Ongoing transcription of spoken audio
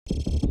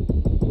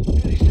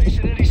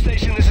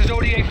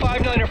Zodiac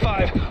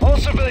 5905. All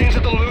civilians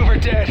at the Louvre are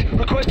dead.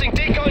 Requesting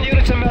decon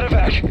units and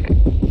medevac.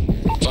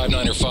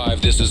 5905,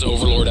 this is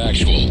Overlord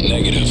Actual.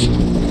 Negative.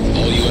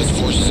 All U.S.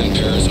 forces in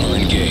Paris are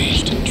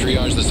engaged.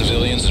 Triage the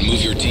civilians and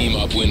move your team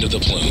upwind of the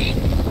plume.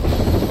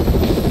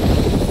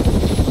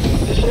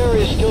 This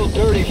area is still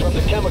dirty from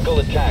the chemical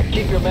attack.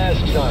 Keep your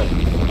masks on.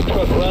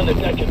 Truck around the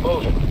deck and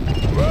moving.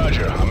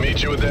 Roger. I'll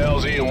meet you at the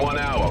LZ in 1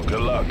 hour.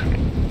 Good luck.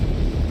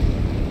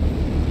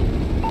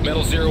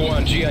 Metal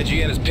 01,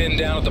 GIGN is pinned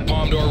down at the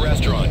Palm Door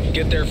restaurant.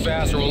 Get there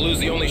fast or we'll lose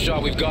the only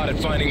shot we've got at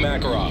finding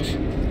Makarov.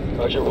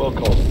 Roger, will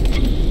call.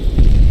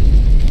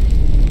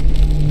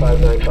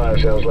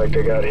 595 sounds like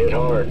they got hit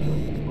hard.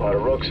 A lot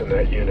of rooks in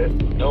that unit.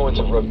 No one's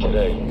a rook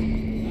today.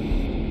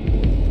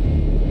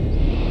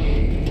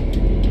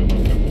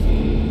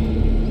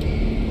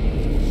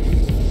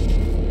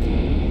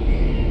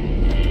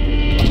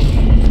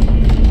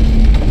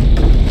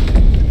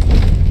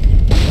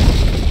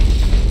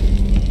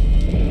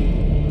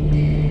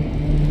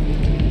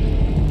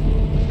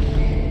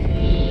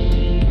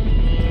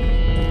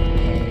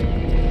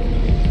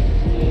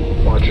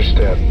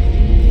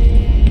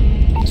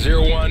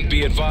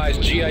 Be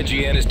advised,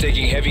 GIGN is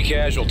taking heavy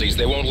casualties.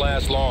 They won't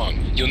last long.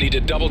 You'll need to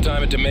double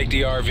time it to make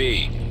the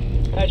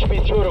RV. Patch me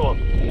through to him.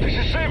 This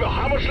is Saber.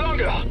 How much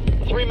longer?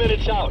 3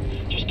 minutes out.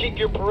 Just keep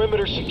your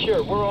perimeter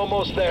secure. We're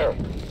almost there.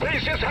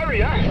 Please, just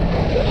hurry, huh?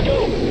 Let's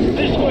go.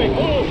 This way.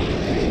 Move.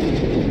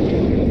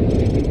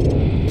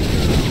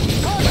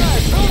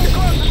 Contact! Going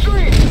across the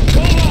street!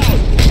 Go out.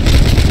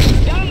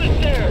 Down the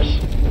stairs.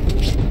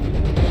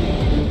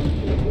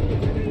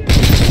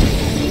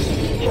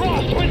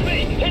 Frost, with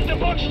me. Hit the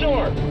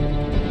bookstore.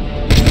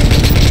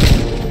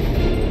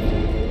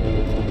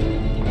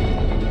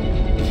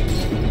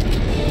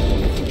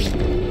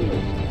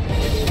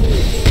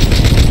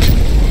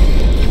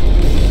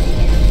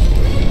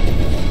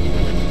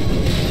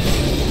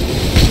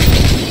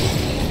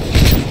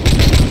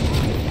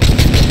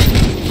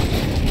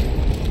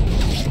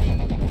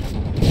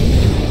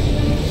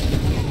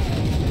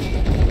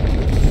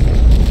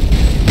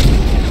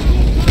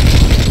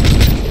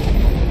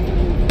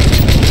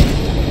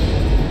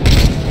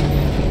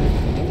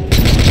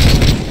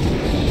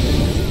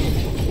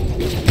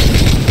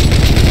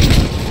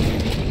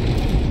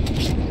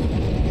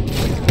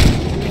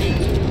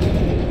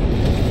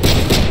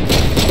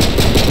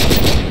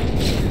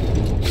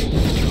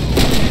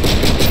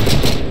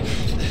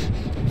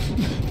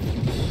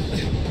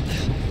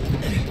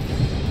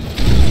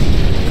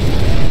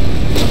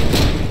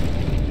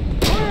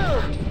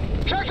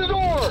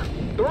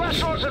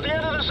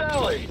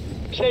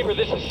 Saber,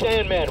 this is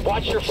Sandman.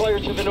 Watch your flyer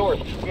to the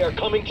north. We are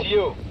coming to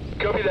you.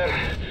 Copy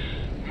that.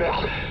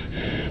 Merde.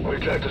 We're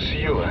glad to see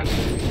you, man.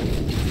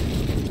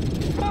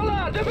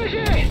 Hola,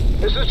 dépêchez!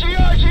 This is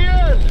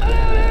GIGN! Allez,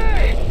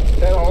 allez!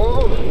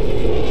 Hello?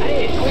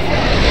 Hey,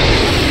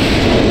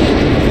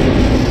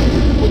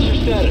 what's your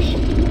status?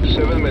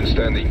 7 men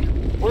standing.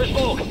 Where's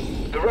Volk?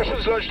 The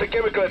Russians launched a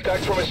chemical attack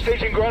from a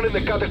staging ground in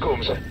the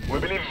catacombs. We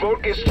believe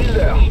Volk is still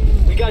there.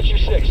 We got you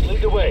 6.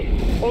 Lead the way.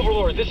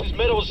 Overlord, this is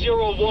Metal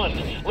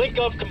 01. Link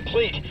up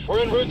complete. We're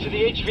en route to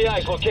the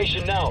HVI's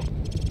location now.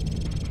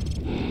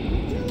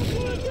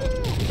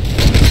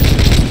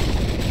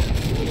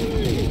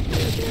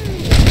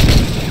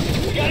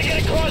 We gotta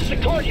get across the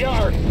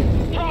courtyard.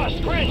 Frost,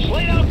 Grinch,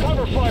 lay down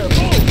cover fire.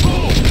 Move,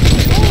 move!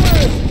 Move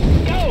it!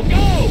 Go,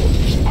 go!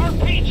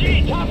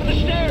 RPG, top of the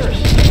stairs!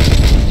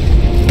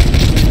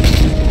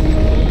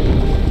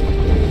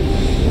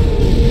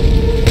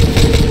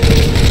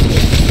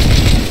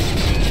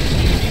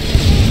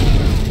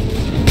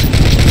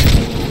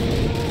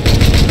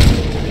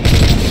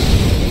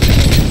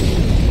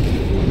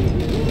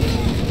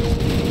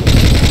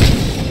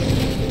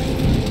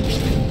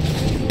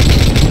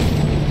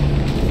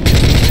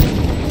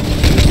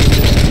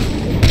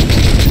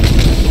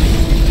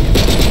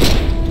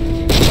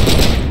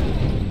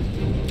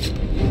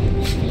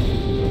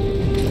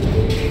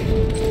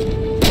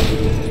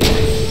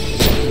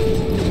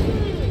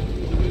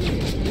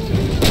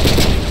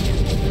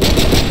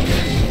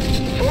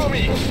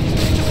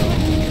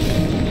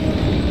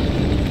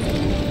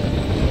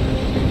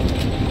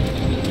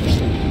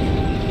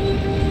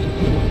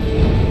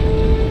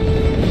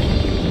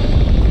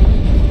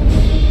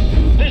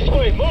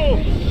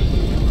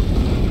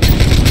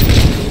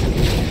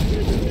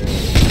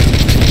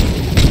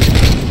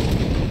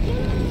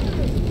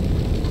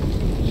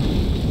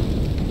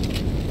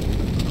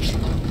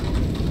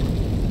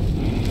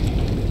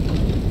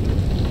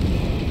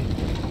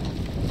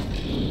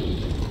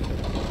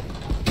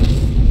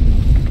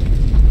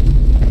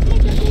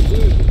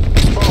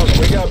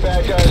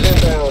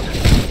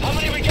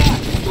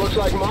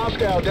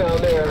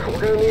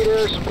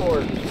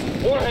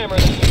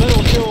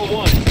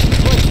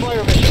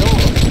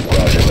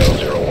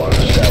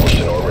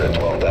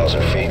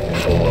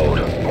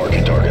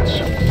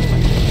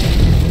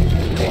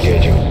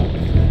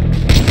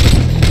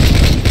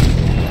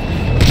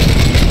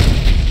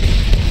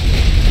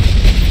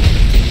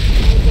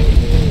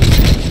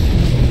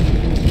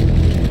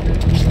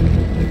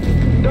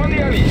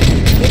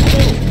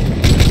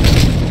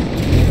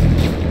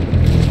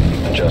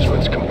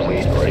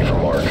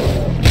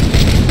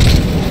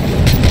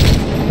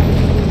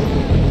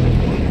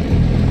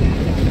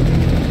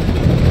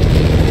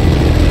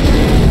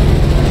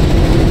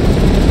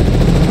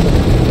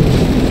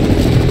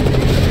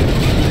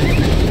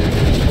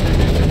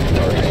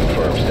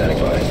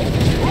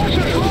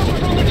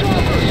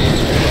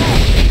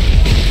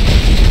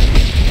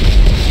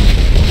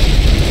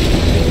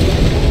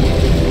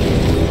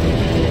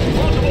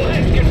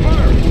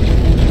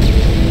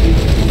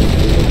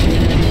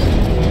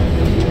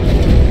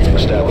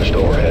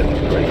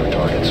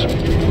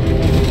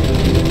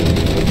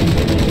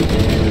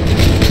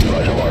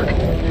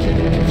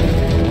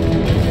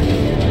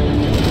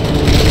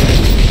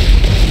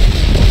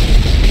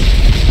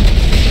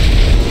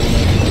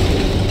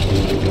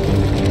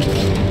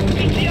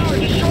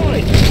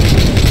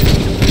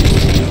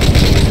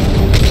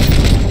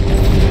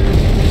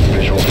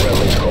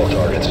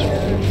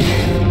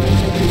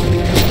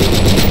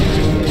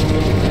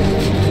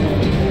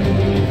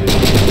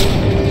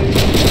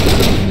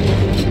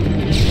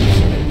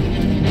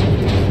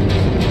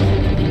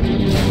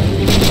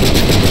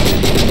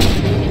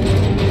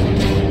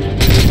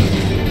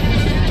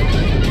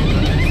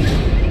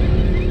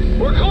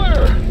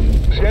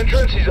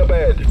 up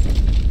ahead.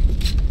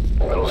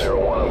 Metal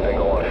 01, I'm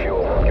bingo on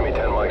fuel. Give me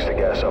 10 mics to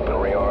gas up and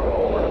rearm.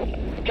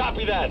 Over.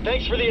 Copy that.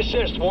 Thanks for the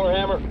assist,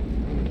 Warhammer.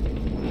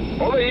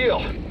 Over here.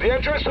 The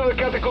entrance to the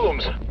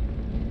catacombs.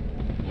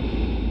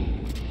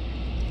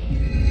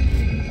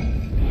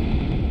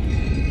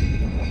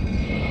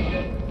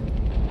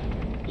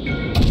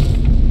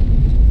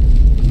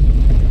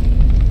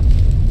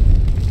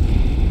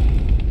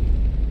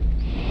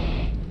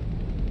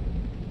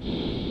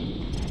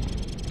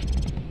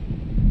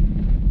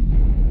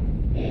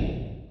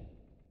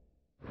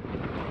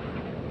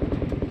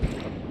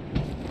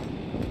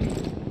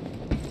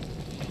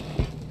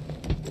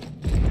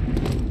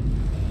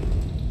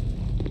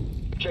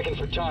 Checking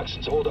for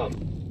toxins. Hold up.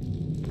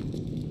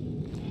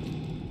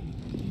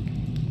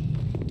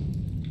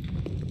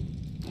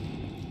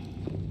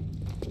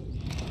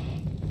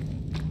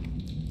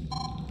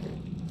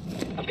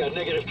 I've got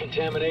negative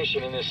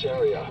contamination in this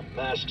area.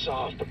 Masks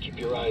off, but keep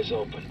your eyes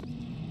open.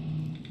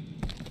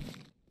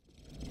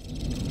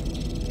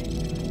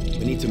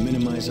 We need to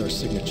minimize our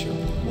signature.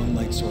 One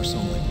light source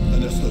only.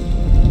 Understood.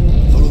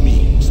 Follow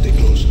me. Stay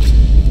close.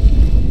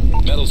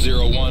 Metal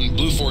 01,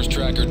 Blue Force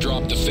tracker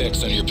dropped the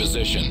fix on your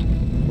position.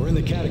 We're in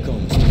the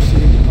catacombs.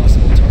 Proceeding to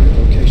possible target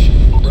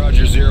location.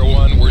 Roger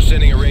 01, we're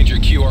sending a Ranger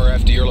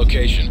QRF to your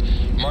location.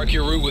 Mark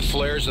your route with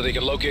flares so they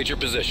can locate your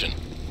position.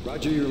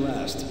 Roger your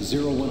last.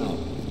 01 out.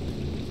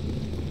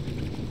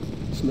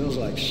 Smells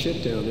like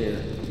shit down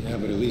here. Yeah,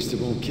 but at least it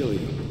won't kill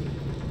you.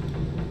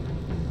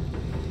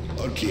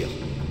 All clear.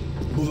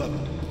 Move up.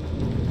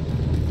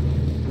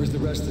 Where's the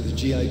rest of the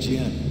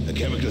GIGN? A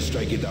chemical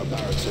strike hit our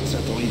barracks at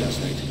Satori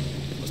last night.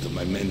 Most of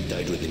my men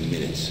died within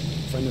minutes.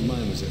 A friend of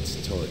mine was at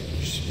Satori.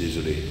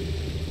 Désolé.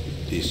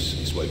 This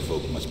is why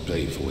folk must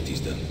pay for what he's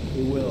done.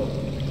 We will.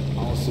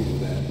 I'll see to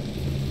that.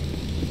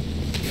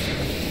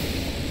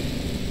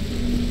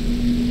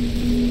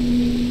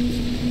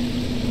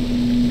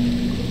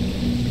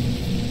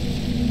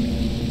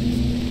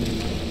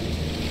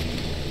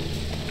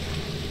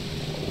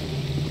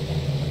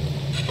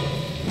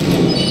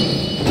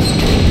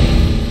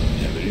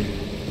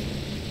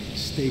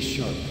 Stay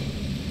sharp.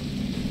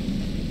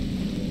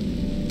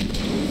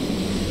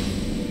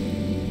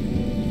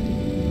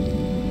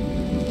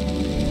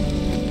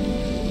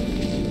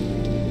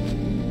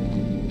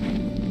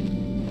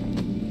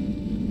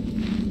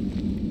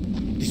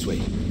 This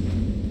way.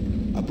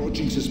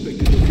 Approaching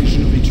suspected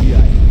location of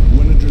HVI.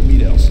 100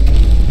 meters.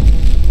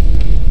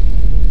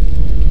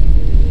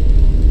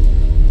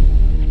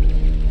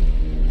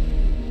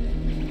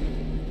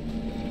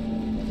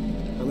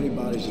 How many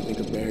bodies do you think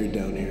are buried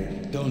down here?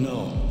 Don't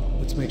know.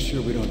 Let's make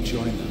sure we don't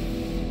join them.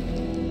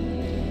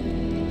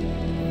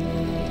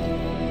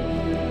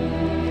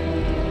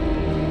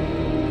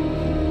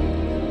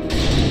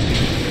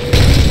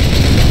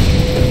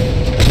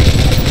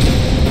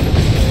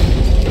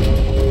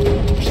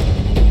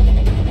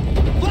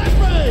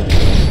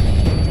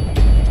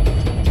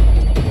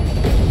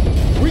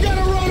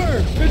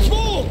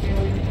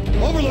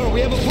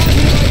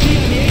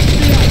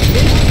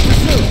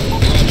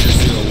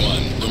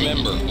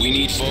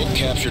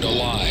 Captured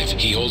alive.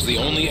 He holds the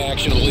only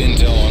actionable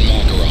intel on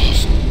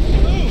Makarov.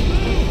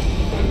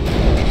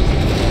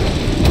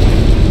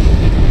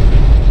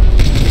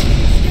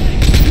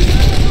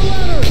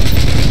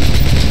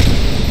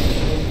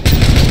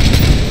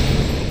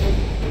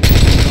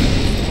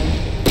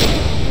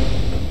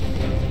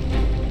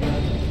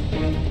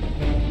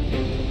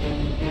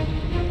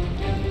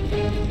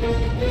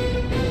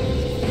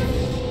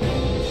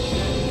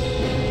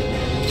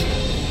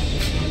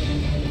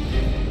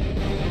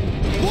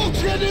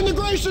 Get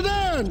immigration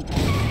in!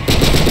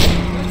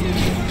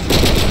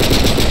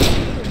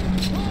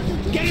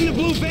 Get in the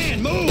blue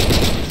van, move!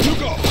 You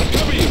go, I'll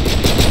cover you!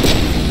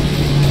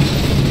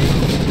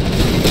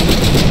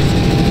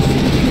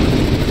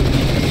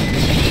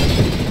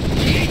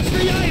 The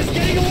HVI is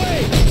getting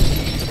away!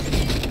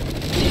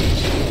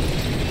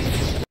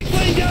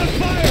 Laying down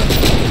fire!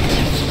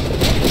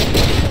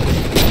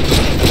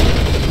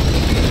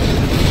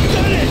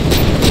 Done it!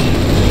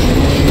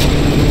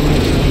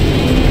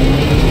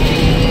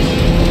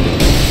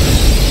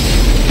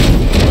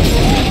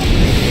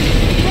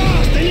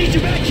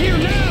 Back here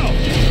now!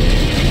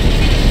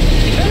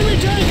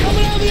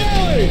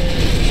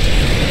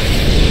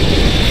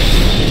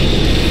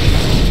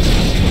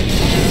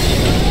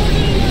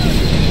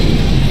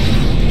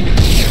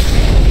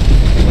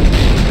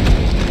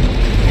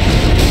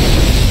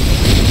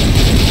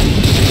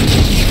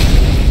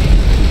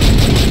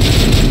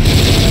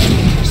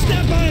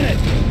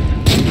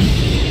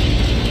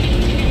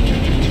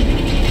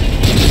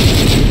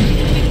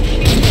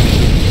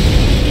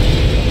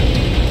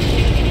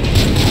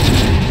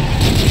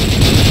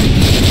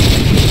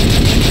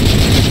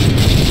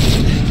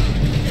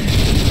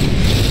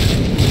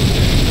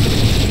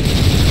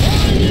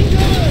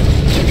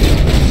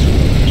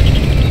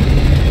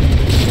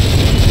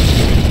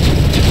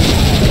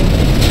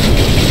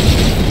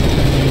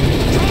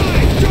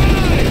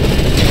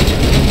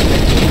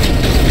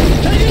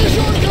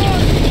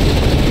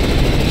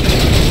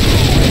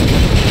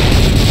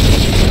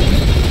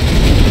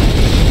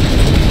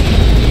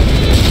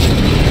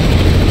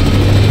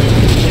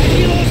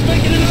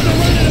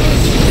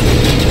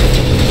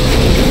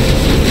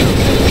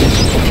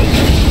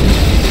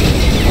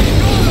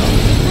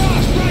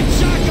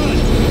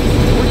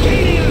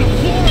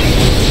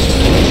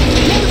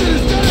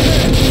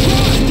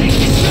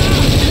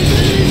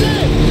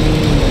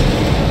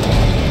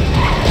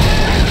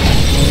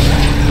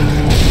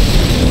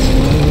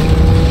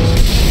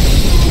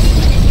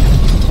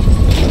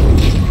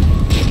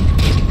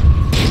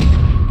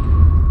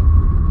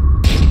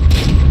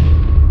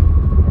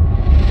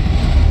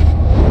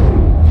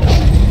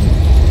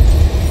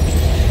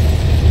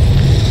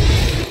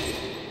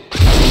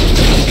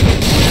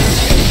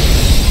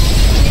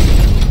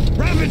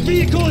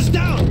 Windows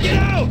down! Get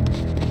out!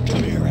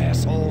 Come here,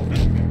 asshole.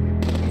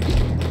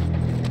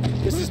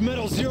 This is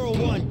Metal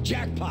 01,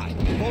 Jackpot.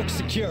 Bulk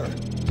secure.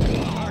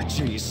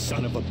 Archer, you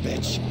son of a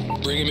bitch.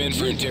 Bring him in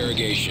for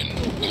interrogation.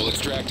 We'll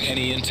extract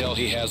any intel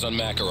he has on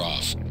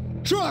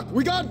Makarov. Truck,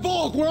 we got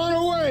Volk. We're on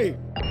our way.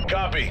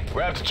 Copy.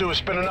 Raptor 2 is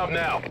spinning up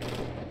now.